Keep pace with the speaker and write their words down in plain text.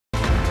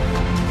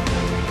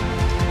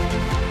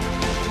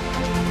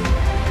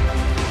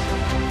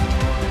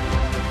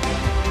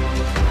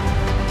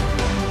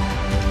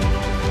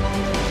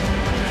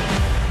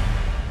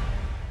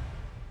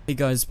Hey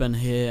guys, Ben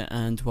here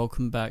and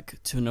welcome back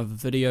to another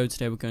video.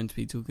 Today we're going to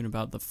be talking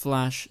about The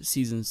Flash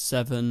Season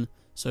 7.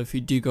 So if you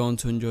do go on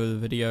to enjoy the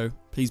video,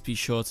 please be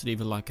sure to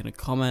leave a like and a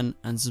comment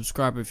and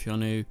subscribe if you're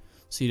new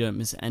so you don't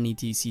miss any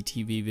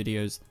DCTV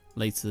videos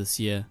later this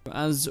year.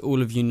 As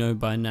all of you know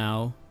by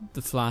now,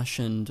 The Flash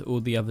and all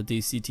the other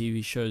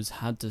DCTV shows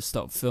had to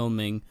stop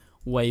filming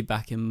way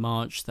back in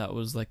March. That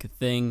was like a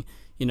thing,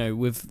 you know,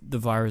 with the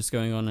virus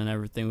going on and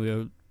everything. We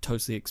were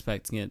totally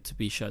expecting it to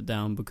be shut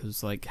down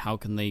because, like, how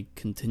can they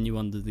continue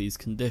under these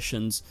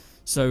conditions?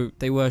 So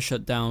they were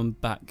shut down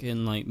back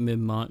in like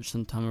mid-March,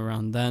 sometime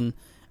around then,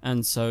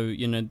 and so,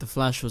 you know, The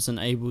Flash wasn't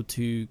able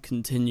to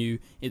continue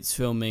its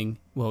filming,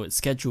 well, its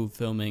scheduled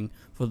filming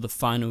for the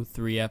final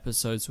 3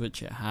 episodes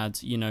which it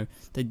had. You know,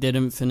 they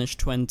didn't finish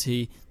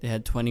 20, they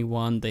had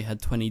 21, they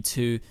had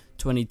 22.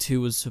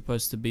 22 was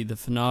supposed to be the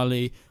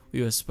finale.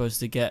 We were supposed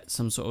to get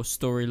some sort of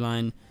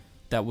storyline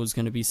that was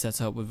going to be set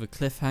up with a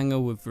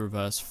cliffhanger with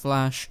Reverse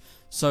Flash.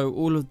 So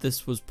all of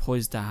this was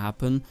poised to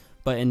happen,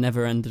 but it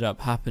never ended up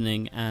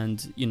happening,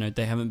 and you know,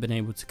 they haven't been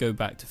able to go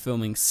back to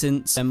filming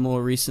since. And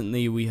more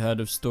recently we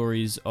heard of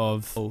stories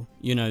of,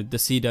 you know, the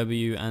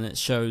CW and its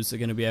shows are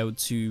going to be able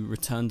to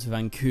return to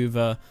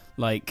Vancouver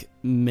like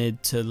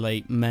mid to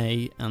late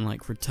May and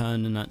like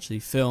return and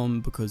actually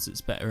film because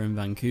it's better in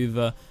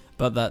Vancouver,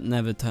 but that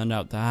never turned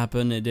out to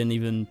happen. It didn't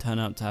even turn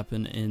out to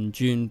happen in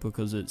June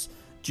because it's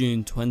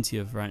June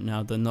 20th right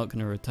now. They're not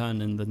going to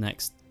return in the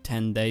next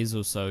 10 days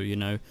or so, you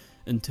know,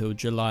 until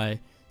July.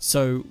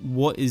 So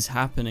what is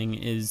happening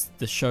is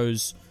the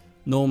shows,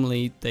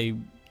 normally they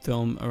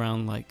film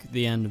around like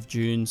the end of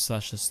June /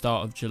 the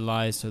start of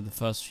July, so the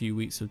first few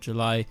weeks of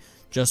July,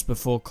 just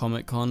before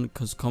Comic-Con,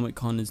 because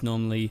Comic-Con is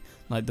normally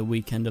like the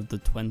weekend of the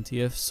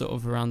 20th, sort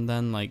of around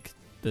then. Like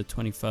the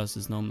 21st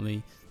is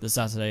normally the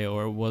Saturday,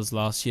 or it was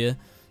last year.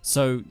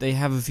 So they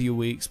have a few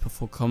weeks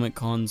before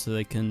Comic-Con so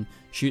they can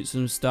shoot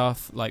some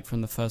stuff like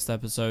from the first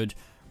episode,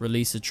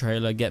 release a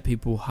trailer, get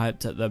people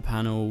hyped at their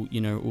panel,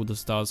 you know, all the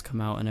stars come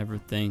out and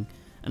everything,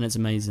 and it's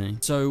amazing.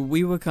 So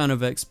we were kind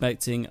of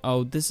expecting,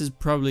 oh, this is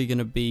probably going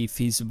to be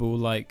feasible,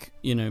 like,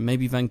 you know,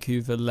 maybe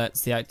Vancouver lets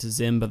the actors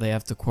in but they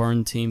have to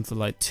quarantine for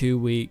like 2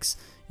 weeks,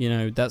 you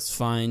know, that's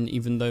fine.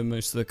 Even though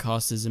most of the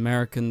cast is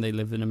American, they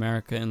live in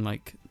America, in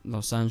like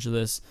Los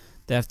Angeles,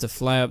 they have to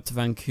fly up to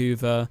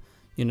Vancouver.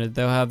 You know,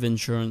 they'll have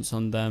insurance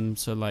on them,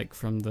 so like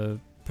from the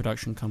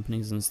production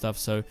companies and stuff,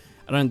 so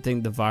I don't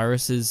think the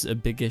virus is a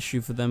big issue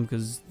for them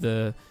because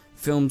the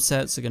film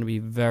sets are going to be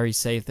very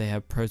safe. They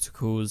have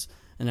protocols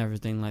and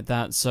everything like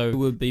that, so it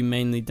would be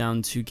mainly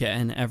down to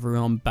getting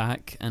everyone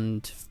back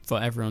and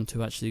for everyone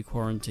to actually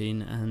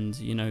quarantine. And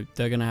you know,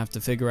 they're going to have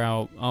to figure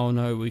out, oh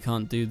no, we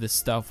can't do this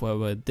stuff where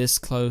we're this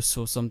close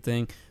or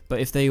something. But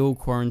if they all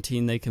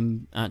quarantine, they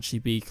can actually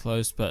be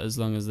close, but as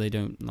long as they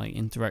don't like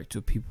interact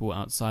with people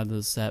outside of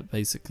the set,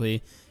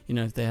 basically. You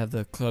know, if they have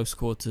the close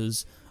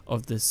quarters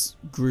of this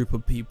group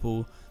of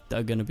people that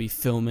are going to be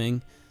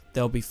filming,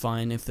 they'll be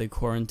fine if they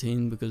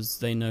quarantine because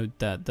they know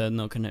that they're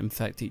not going to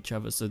infect each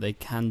other, so they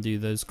can do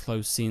those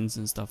close scenes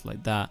and stuff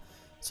like that.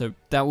 So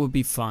that would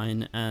be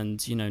fine,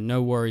 and you know,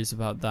 no worries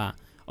about that.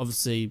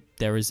 Obviously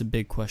there is a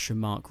big question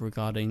mark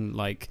regarding,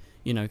 like,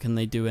 you know, can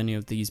they do any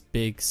of these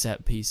big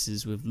set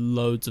pieces with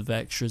loads of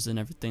extras and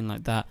everything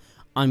like that?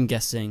 I'm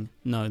guessing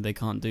no, they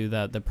can't do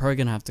that. They're probably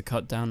going to have to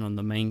cut down on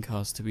the main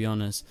cast, to be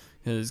honest,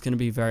 because it's going to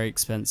be very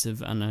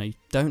expensive, and I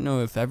don't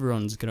know if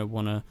everyone's going to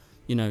want to,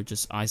 you know,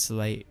 just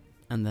isolate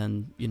and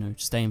then, you know,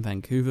 stay in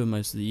Vancouver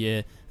most of the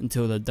year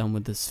until they're done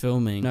with this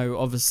filming. No,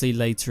 obviously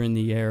later in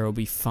the year it'll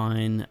be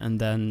fine, and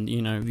then,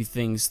 you know, if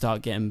things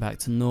start getting back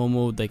to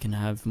normal, they can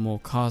have more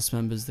cast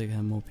members, they can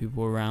have more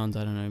people around,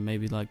 I don't know,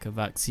 maybe like a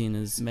vaccine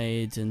is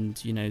made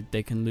and, you know,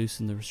 they can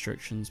loosen the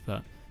restrictions.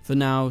 But for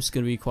now it's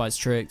going to be quite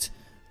strict.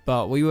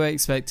 But we were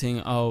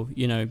expecting, oh,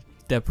 you know,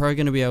 they're probably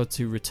going to be able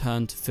to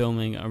return to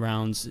filming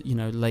around, you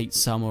know, late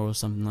summer or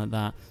something like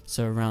that.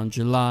 So around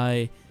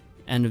July,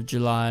 end of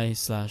July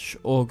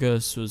 /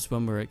 August was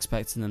when we were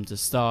expecting them to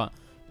start.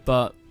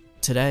 But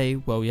today,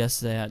 well,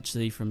 yesterday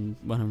actually, from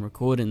when I'm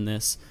recording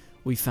this,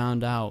 we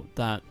found out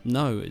that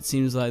no, it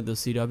seems like the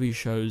CW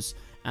shows,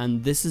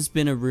 and this has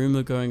been a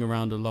rumor going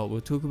around a lot,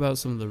 we'll talk about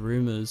some of the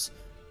rumors,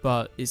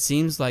 but it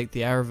seems like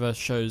the Arrowverse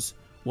shows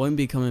won't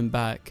be coming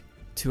back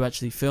to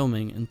actually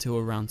filming until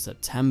around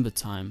September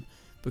time,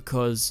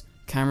 because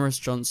Cameron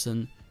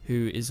Johnson,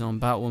 who is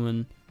on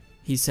Batwoman,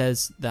 he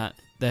says that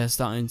they're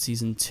starting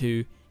season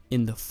 2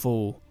 in the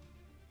fall,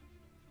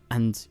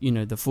 and you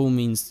know, the fall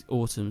means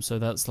autumn, so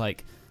that's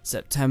like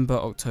September,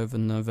 October,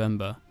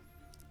 November.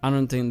 I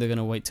don't think they're going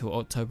to wait till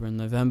October and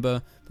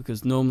November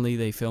because normally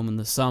they film in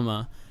the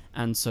summer,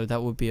 and so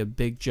that would be a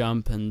big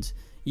jump. And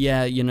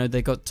yeah, you know,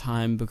 they got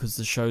time because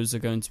the shows are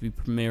going to be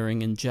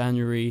premiering in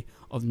January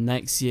of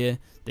next year.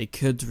 They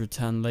could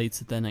return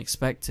later than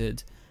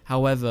expected.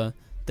 However,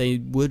 they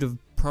would have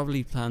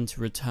probably planned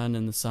to return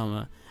in the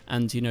summer,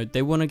 and you know,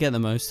 they want to get the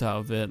most out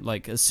of it.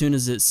 Like, as soon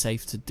as it's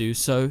safe to do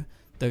so,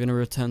 they're going to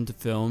return to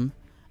film.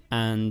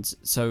 And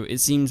so it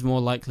seems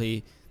more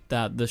likely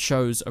that the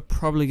shows are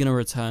probably going to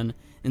return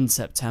in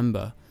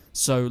September.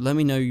 So let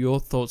me know your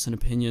thoughts and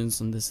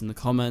opinions on this in the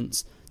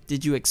comments.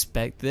 Did you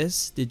expect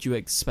this? Did you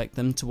expect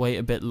them to wait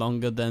a bit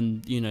longer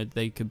than, you know,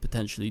 they could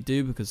potentially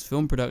do? Because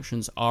film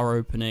productions are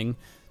opening,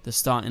 they're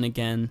starting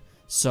again.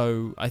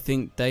 So I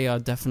think they are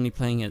definitely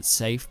playing it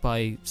safe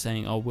by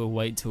saying, oh, we'll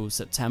wait till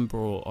September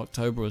or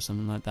October or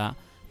something like that.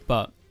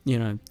 But, you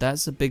know,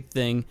 that's a big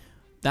thing.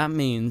 That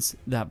means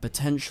that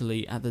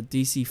potentially at the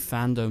DC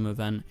Fandom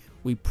event,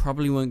 we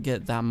probably won't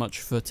get that much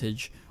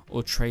footage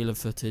or trailer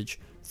footage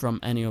from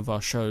any of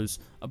our shows,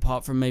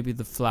 apart from maybe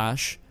The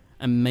Flash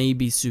and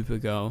maybe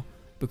Supergirl,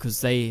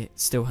 because they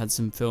still had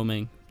some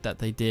filming that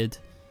they did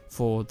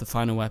for the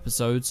final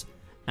episodes,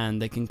 and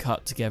they can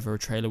cut together a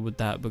trailer with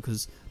that,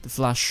 because The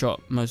Flash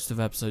shot most of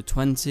episode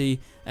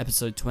 20.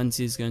 Episode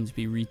 20 is going to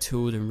be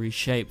retooled and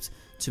reshaped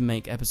to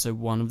make episode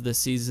 1 of this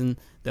season.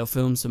 They'll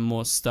film some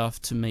more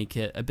stuff to make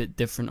it a bit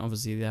different.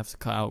 Obviously they have to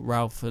cut out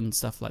Ralph and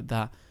stuff like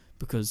that,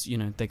 because, you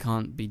know, they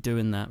can't be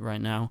doing that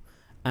right now.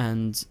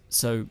 And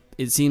so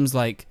it seems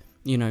like,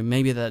 you know,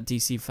 maybe that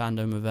DC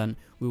Fandom event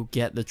we'll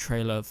get the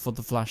trailer for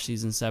The Flash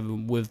season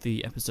 7 with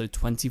the episode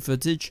 20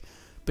 footage,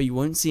 but you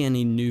won't see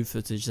any new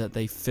footage that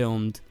they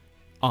filmed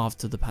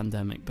after the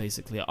pandemic,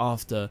 basically.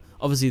 After,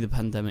 obviously the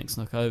pandemic's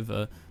not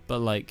over, but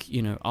like,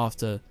 you know,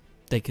 after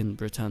they can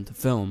return to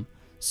film.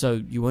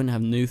 So you won't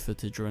have new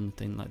footage or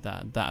anything like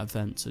that at that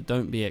event, so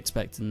don't be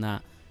expecting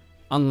that,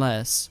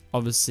 unless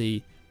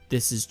obviously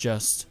this is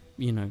just,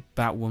 you know,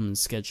 Batwoman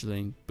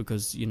scheduling,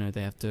 because, you know,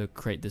 they have to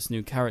create this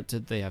new character,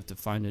 they have to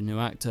find a new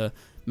actor,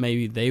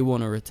 maybe they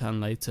want to return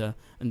later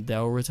and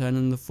they'll return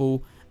in the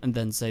fall, and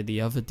then say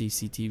the other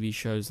DC TV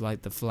shows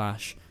like The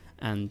Flash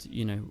and,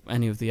 you know,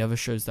 any of the other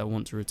shows that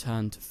want to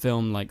return to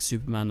film like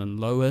Superman and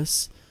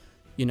Lois,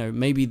 you know,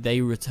 maybe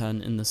they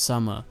return in the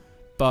summer.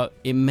 But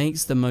it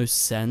makes the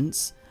most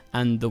sense,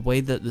 and the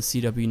way that the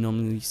CW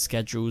normally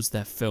schedules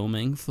their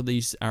filming for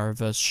these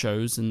Arrowverse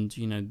shows, and,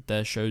 you know,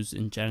 their shows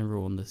in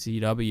general on the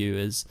CW,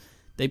 is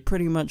they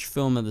pretty much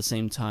film at the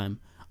same time,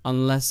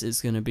 unless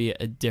it's going to be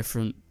a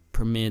different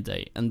premiere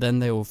date, and then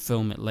they will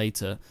film it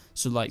later.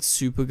 So like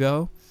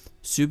Supergirl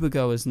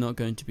is not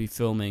going to be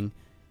filming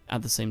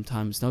at the same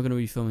time. It's not going to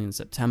be filming in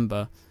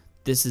September.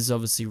 This is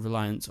obviously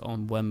reliant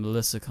on when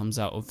Melissa comes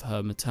out of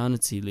her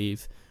maternity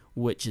leave,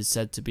 which is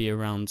said to be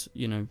around,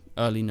 you know,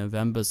 early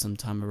November,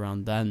 sometime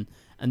around then,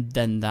 and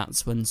then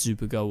that's when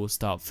Supergirl will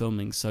start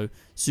filming. So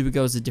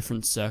Supergirl is a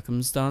different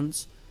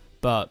circumstance,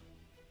 but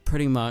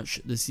pretty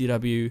much the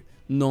CW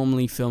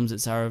normally films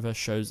its Arrowverse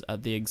shows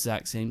at the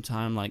exact same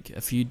time, like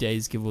a few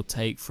days give or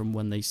take from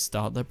when they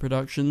start their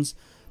productions,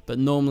 but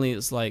normally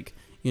it's like,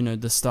 you know,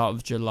 the start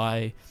of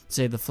July,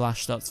 say The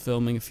Flash starts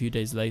filming, a few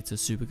days later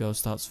Supergirl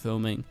starts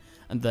filming,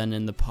 and then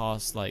in the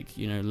past, like,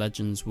 you know,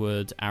 Legends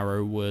would,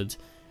 Arrow would,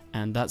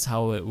 and that's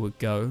how it would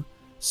go.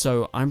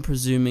 So I'm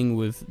presuming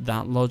with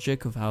that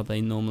logic of how they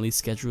normally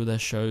schedule their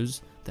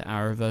shows, the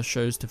Arrowverse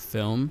shows, to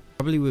film,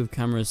 probably with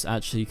cameras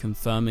actually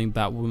confirming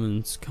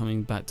Batwoman's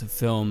coming back to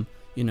film,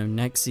 you know,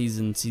 next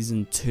season,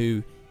 season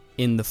 2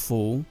 in the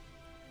fall,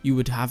 you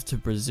would have to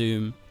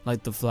presume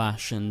like The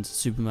Flash and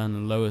Superman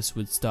and Lois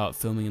would start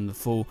filming in the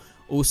fall.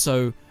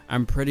 Also,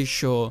 I'm pretty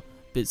sure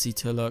Bitsy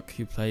Tulloch,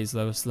 who plays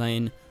Lois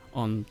Lane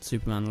on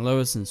Superman and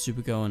Lois and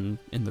Supergirl and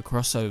in the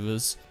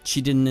crossovers,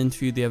 she did an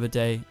interview the other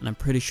day, and I'm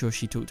pretty sure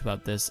she talked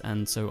about this,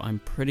 and so I'm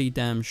pretty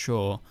damn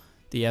sure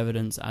the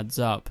evidence adds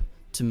up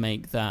to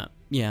make that,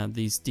 yeah,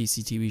 these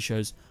DC TV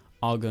shows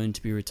are going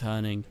to be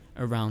returning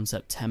around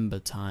September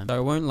time. So I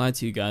won't lie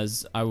to you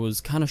guys, I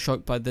was kind of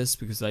shocked by this,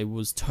 because I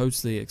was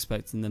totally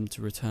expecting them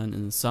to return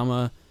in the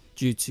summer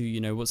due to, you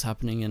know, what's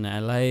happening in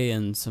LA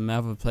and some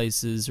other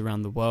places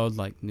around the world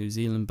like New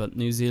Zealand, but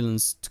New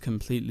Zealand's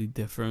completely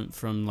different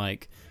from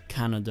like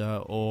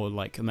Canada or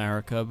like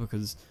America,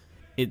 because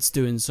it's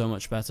doing so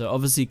much better.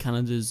 Obviously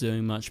Canada's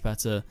doing much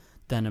better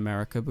than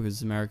America,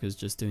 because America's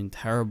just doing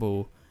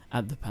terrible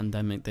at the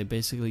pandemic. They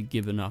basically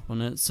given up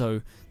on it,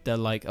 so they're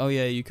like, oh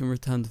yeah, you can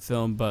return to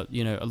film, but,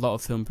 you know, a lot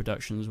of film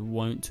productions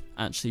won't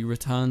actually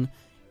return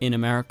in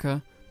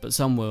America, but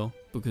some will,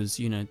 because,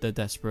 you know, they're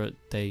desperate,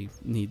 they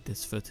need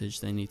this footage,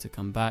 they need to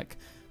come back.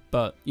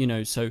 But, you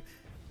know, so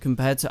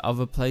compared to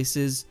other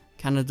places,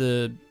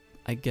 Canada,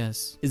 I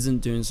guess, isn't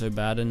doing so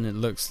bad, and it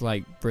looks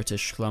like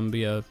British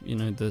Columbia, you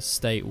know, the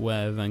state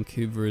where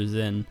Vancouver is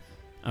in,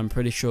 I'm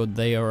pretty sure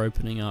they are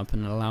opening up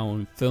and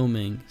allowing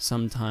filming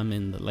sometime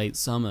in the late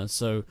summer,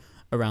 so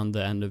around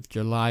the end of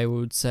July, I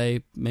would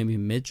say, maybe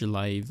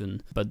mid-July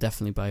even, but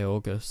definitely by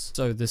August.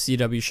 So the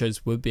CW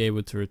shows would be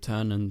able to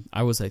return, and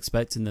I was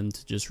expecting them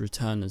to just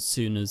return as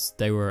soon as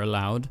they were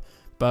allowed,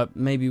 but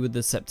maybe with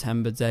the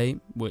September date,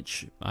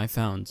 which I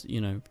found,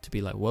 you know, to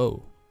be like,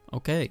 whoa,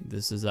 okay,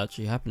 this is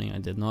actually happening, I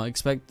did not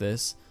expect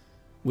this.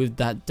 With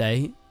that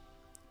date,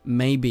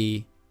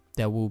 maybe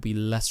there will be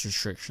less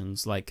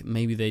restrictions, like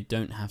maybe they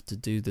don't have to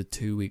do the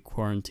 2-week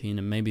quarantine,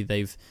 and maybe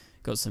they've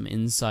got some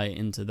insight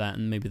into that,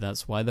 and maybe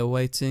that's why they're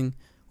waiting.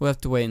 We'll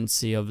have to wait and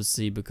see,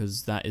 obviously,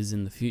 because that is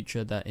in the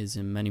future, that is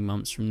in many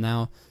months from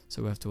now,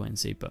 so we'll have to wait and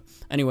see. But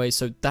anyway,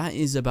 so that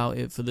is about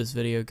it for this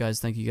video,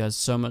 guys. Thank you guys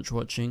so much for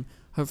watching.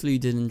 Hopefully you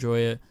did enjoy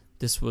it.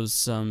 this was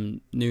some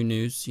new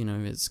news. You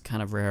know, it's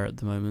kind of rare at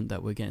the moment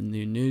that we're getting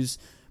new news.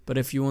 But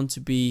if you want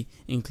to be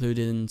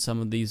included in some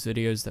of these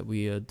videos that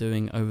we are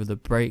doing over the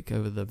break,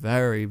 over the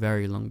very,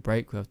 very long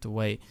break, we have to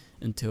wait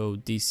until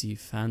DC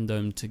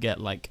Fandom to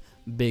get like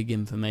big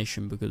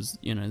information, because,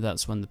 you know,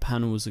 that's when the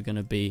panels are going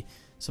to be.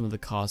 Some of the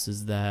cast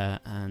is there,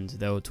 and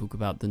they will talk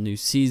about the new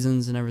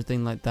seasons and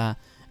everything like that,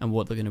 and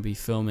what they're going to be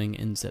filming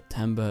in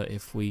September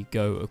if we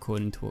go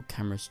according to what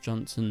Cameron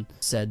Johnson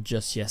said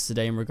just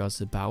yesterday in regards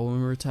to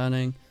Batwoman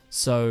returning.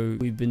 So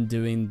we've been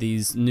doing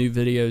these new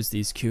videos,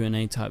 these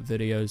Q&A type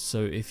videos,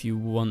 so if you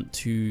want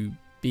to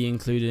be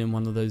included in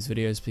one of those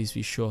videos, please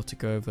be sure to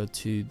go over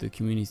to the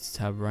community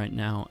tab right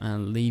now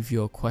and leave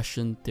your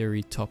question,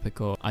 theory,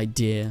 topic or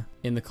idea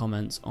in the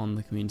comments on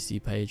the community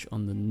page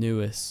on the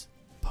newest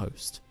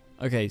post.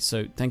 Okay,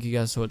 so thank you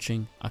guys for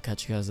watching. I'll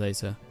catch you guys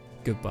later.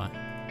 Goodbye.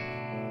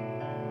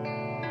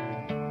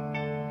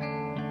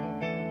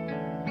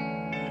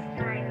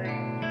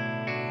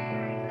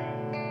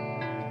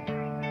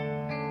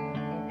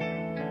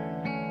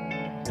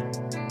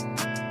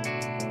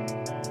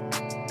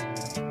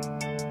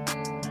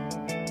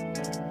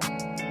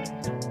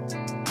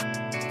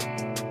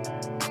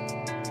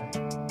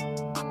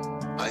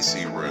 I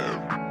see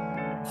red.